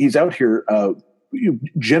parroting. He's out here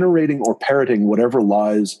generating or parroting whatever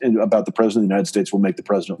lies about the president of the United States will make the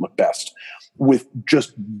president look best, with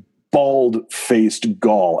just bald-faced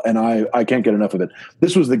gall, and I can't get enough of it.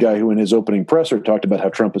 This was the guy who, in his opening presser, talked about how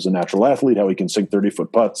Trump is a natural athlete, how he can sink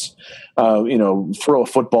 30-foot putts, throw a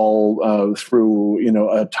football through,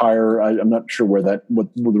 a tire. I'm not sure what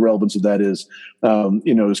the relevance of that is.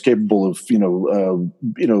 Is capable of,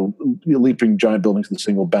 leaping giant buildings in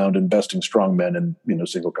single bound and besting strong men and,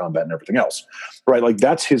 single combat and everything else, right? Like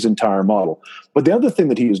that's his entire model. But the other thing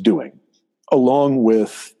that he is doing, along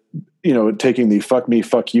with, taking the fuck me,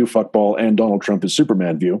 fuck you, fuck ball, and Donald Trump is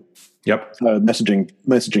Superman view. Yep.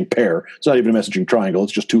 Messaging pair. It's not even a messaging triangle.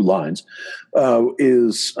 It's just two lines. He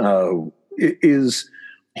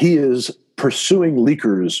is pursuing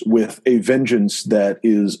leakers with a vengeance that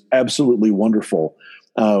is absolutely wonderful.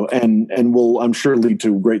 And will, I'm sure, lead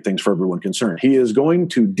to great things for everyone concerned. He is going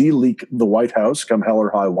to de-leak the White House come hell or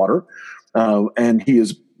high water. And he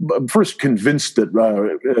is first convinced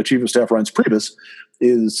that Chief of Staff Reince Priebus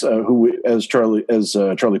is who, as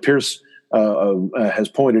Charlie Pierce has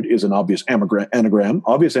pointed, is an obvious anagram.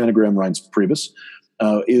 Obvious anagram. Reince Priebus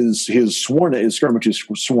is Scaramucci's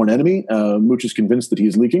sworn enemy. Mooch is convinced that he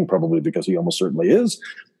is leaking, probably because he almost certainly is,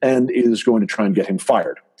 and is going to try and get him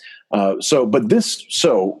fired. So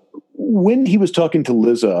when he was talking to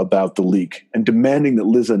Liza about the leak and demanding that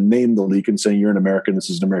Liza name the leak and saying, "You're an American, this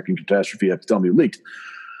is an American catastrophe, you have to tell me who leaked,"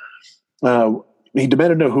 he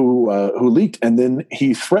demanded to know who leaked, and then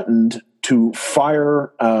he threatened to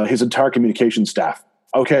fire his entire communications staff.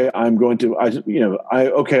 Okay, I'm going to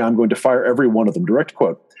fire every one of them. Direct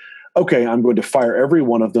quote. Okay, I'm going to fire every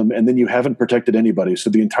one of them, and then you haven't protected anybody, so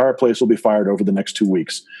the entire place will be fired over the next 2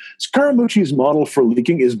 weeks. Scaramucci's model for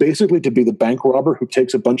leaking is basically to be the bank robber who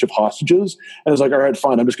takes a bunch of hostages and is like, all right,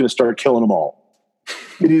 fine, I'm just going to start killing them all.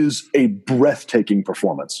 It is a breathtaking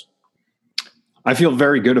performance. I feel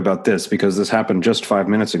very good about this because this happened just 5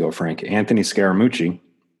 minutes ago, Frank. Anthony Scaramucci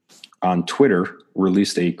on Twitter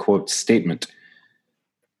released a, quote, statement.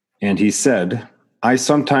 And he said, I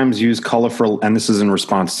sometimes use colorful, and this is in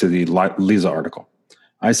response to the Liza article.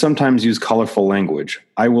 I sometimes use colorful language.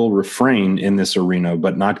 I will refrain in this arena,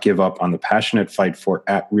 but not give up on the passionate fight for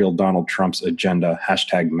 @real Donald Trump's agenda,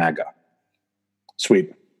 #MAGA.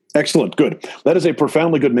 Sweet. Excellent. Good. That is a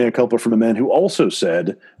profoundly good mea culpa from a man who also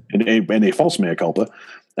said, in a false mea culpa,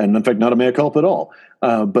 and in fact, not a mea culpa at all.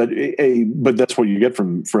 But that's what you get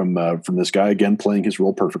from this guy, again, playing his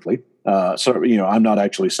role perfectly. So, I'm not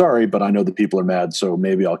actually sorry, but I know that people are mad, so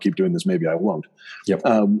maybe I'll keep doing this, maybe I won't. Yep.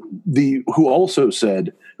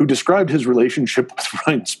 Who described his relationship with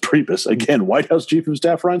Reince Priebus, again, White House Chief of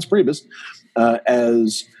Staff Reince Priebus,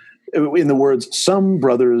 as, in the words, some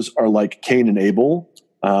brothers are like Cain and Abel.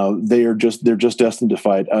 They're just destined to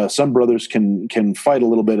fight. Some brothers can fight a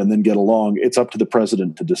little bit and then get along. It's up to the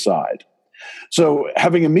president to decide. So,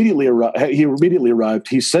 having immediately arrived,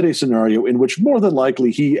 he set a scenario in which more than likely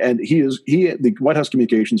the White House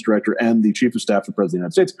Communications Director and the Chief of Staff of the President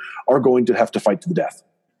of the United States are going to have to fight to the death.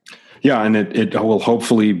 Yeah, and it will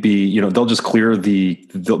hopefully be, they'll just clear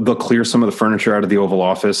they'll clear some of the furniture out of the Oval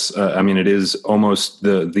Office. It is almost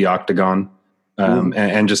the octagon,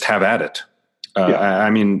 and just have at it. The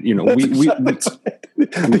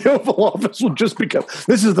Oval Office will just become,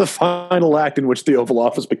 this is the final act in which the Oval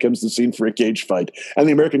Office becomes the scene for a cage fight. And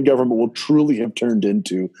the American government will truly have turned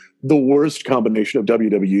into the worst combination of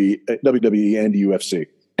WWE and UFC.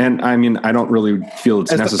 And I don't really feel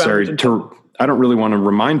it's necessary I don't really want to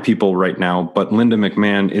remind people right now, but Linda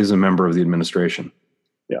McMahon is a member of the administration.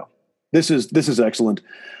 Yeah, this is excellent.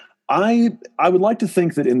 I would like to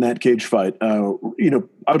think that in that cage fight, I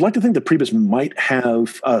would like to think that Priebus might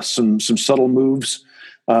have some subtle moves,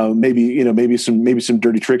 maybe some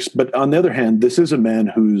dirty tricks. But on the other hand, this is a man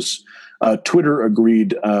whose Twitter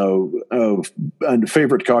agreed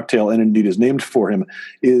favorite cocktail, and indeed is named for him,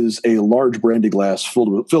 is a large brandy glass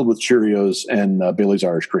filled with Cheerios and Bailey's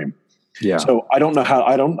Irish Cream. Yeah. So I don't know how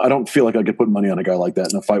I don't feel like I could put money on a guy like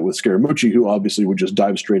that in a fight with Scaramucci, who obviously would just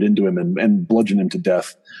dive straight into him and bludgeon him to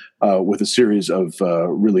death with a series of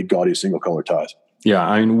really gaudy single color ties.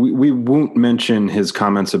 Yeah, we won't mention his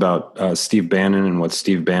comments about Steve Bannon and what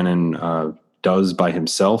Steve Bannon does by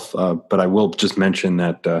himself, but I will just mention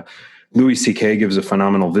that Louis C.K. gives a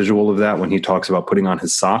phenomenal visual of that when he talks about putting on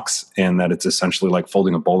his socks, and that it's essentially like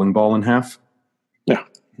folding a bowling ball in half. Yeah.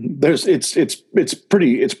 It's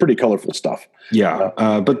pretty colorful stuff. Yeah,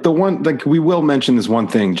 but the one, like, we will mention this one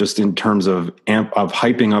thing just in terms of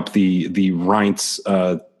hyping up the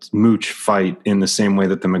Reince Mooch fight in the same way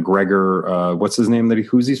that the McGregor what's his name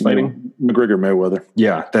who's he's fighting? McGregor Mayweather.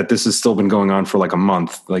 Yeah, that this has still been going on for like a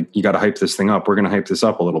month. Like, you got to hype this thing up. We're going to hype this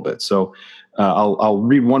up a little bit. So I'll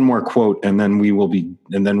read one more quote, and then we'll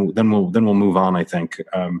move on, I think.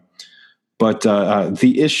 But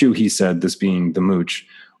the issue, he said, this being the mooch,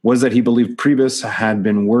 was that he believed Priebus had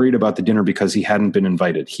been worried about the dinner because he hadn't been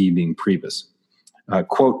invited, he being Priebus.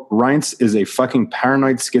 Quote, Reince is a fucking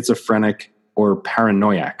paranoid schizophrenic or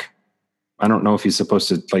paranoiac. I don't know if he's supposed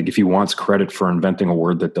to, like, if he wants credit for inventing a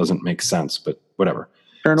word that doesn't make sense, but whatever.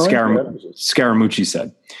 Scaramucci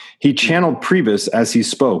said. He channeled Priebus as he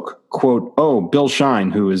spoke, quote, oh, Bill Shine,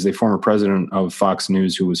 who is the former president of Fox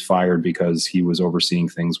News, who was fired because he was overseeing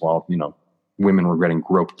things while, women were getting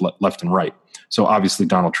groped left and right. So obviously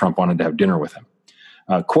Donald Trump wanted to have dinner with him.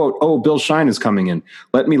 Quote, oh, Bill Shine is coming in.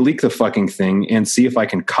 Let me leak the fucking thing and see if I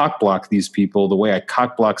can cockblock these people the way I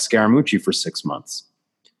cockblocked Scaramucci for 6 months.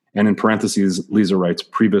 And in parentheses, Lisa writes,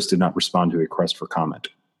 Priebus did not respond to a request for comment.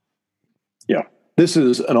 Yeah, this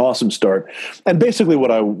is an awesome start. And basically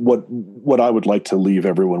what I would like to leave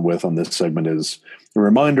everyone with on this segment is a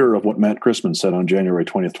reminder of what Matt Christman said on January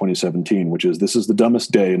 20th, 2017, which is this is the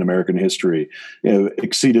dumbest day in American history,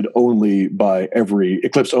 eclipsed only by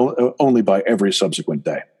every subsequent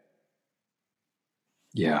day.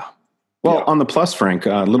 Yeah. Well, on the plus, Frank,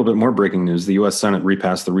 a little bit more breaking news. The U.S. Senate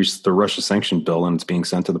repassed the Russia sanction bill, and it's being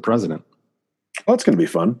sent to the president. Well, that's going to be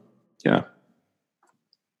fun. Yeah.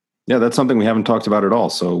 Yeah, that's something we haven't talked about at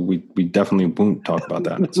all, so we definitely won't talk about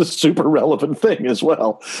that. It's a super relevant thing as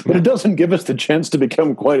well, but it doesn't give us the chance to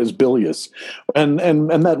become quite as bilious, and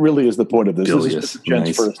that really is the point of this. Bilious,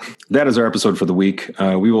 nice. That is our episode for the week.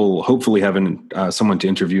 We will hopefully have someone to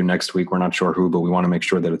interview next week. We're not sure who, but we want to make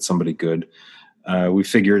sure that it's somebody good. We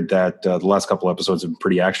figured that the last couple episodes have been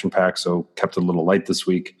pretty action-packed, so kept it a little light this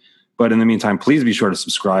week. But in the meantime, please be sure to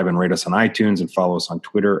subscribe and rate us on iTunes and follow us on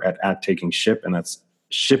Twitter at @TakingShip, and that's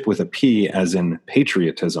ship with a P as in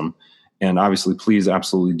patriotism. And obviously, please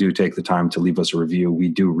absolutely do take the time to leave us a review. We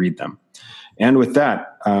do read them. And with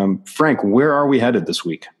that, Frank, where are we headed this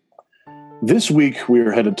week? This week, we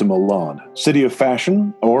are headed to Milan, city of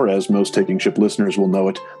fashion, or as most Taking Ship listeners will know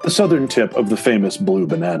it, the southern tip of the famous blue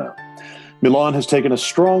banana. Milan has taken a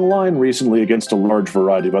strong line recently against a large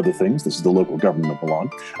variety of other things. This is the local government of Milan.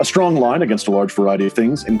 A strong line against a large variety of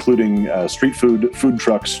things, including street food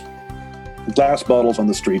trucks, glass bottles on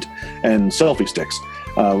the street, and selfie sticks.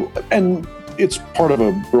 And it's part of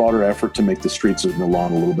a broader effort to make the streets of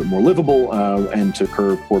Milan a little bit more livable and to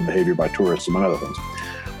curb poor behavior by tourists, among other things.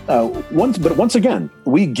 But once again,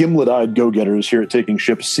 we gimlet-eyed go-getters here at Taking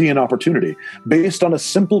Ship see an opportunity based on a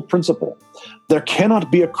simple principle. There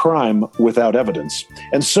cannot be a crime without evidence.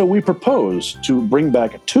 And so we propose to bring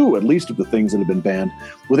back two, at least, of the things that have been banned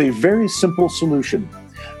with a very simple solution.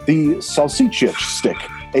 The salsiccia stick,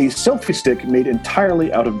 a selfie stick made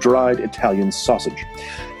entirely out of dried Italian sausage.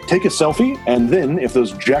 Take a selfie, and then, if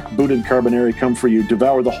those jackbooted carbonari come for you,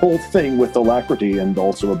 devour the whole thing with alacrity and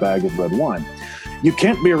also a bag of red wine. You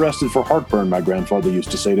can't be arrested for heartburn, my grandfather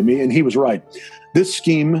used to say to me, and he was right. This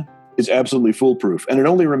scheme is absolutely foolproof, and it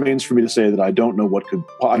only remains for me to say that I don't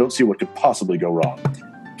see what could possibly go wrong.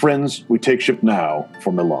 Friends, we take ship now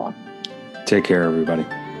for Milan. Take care, everybody.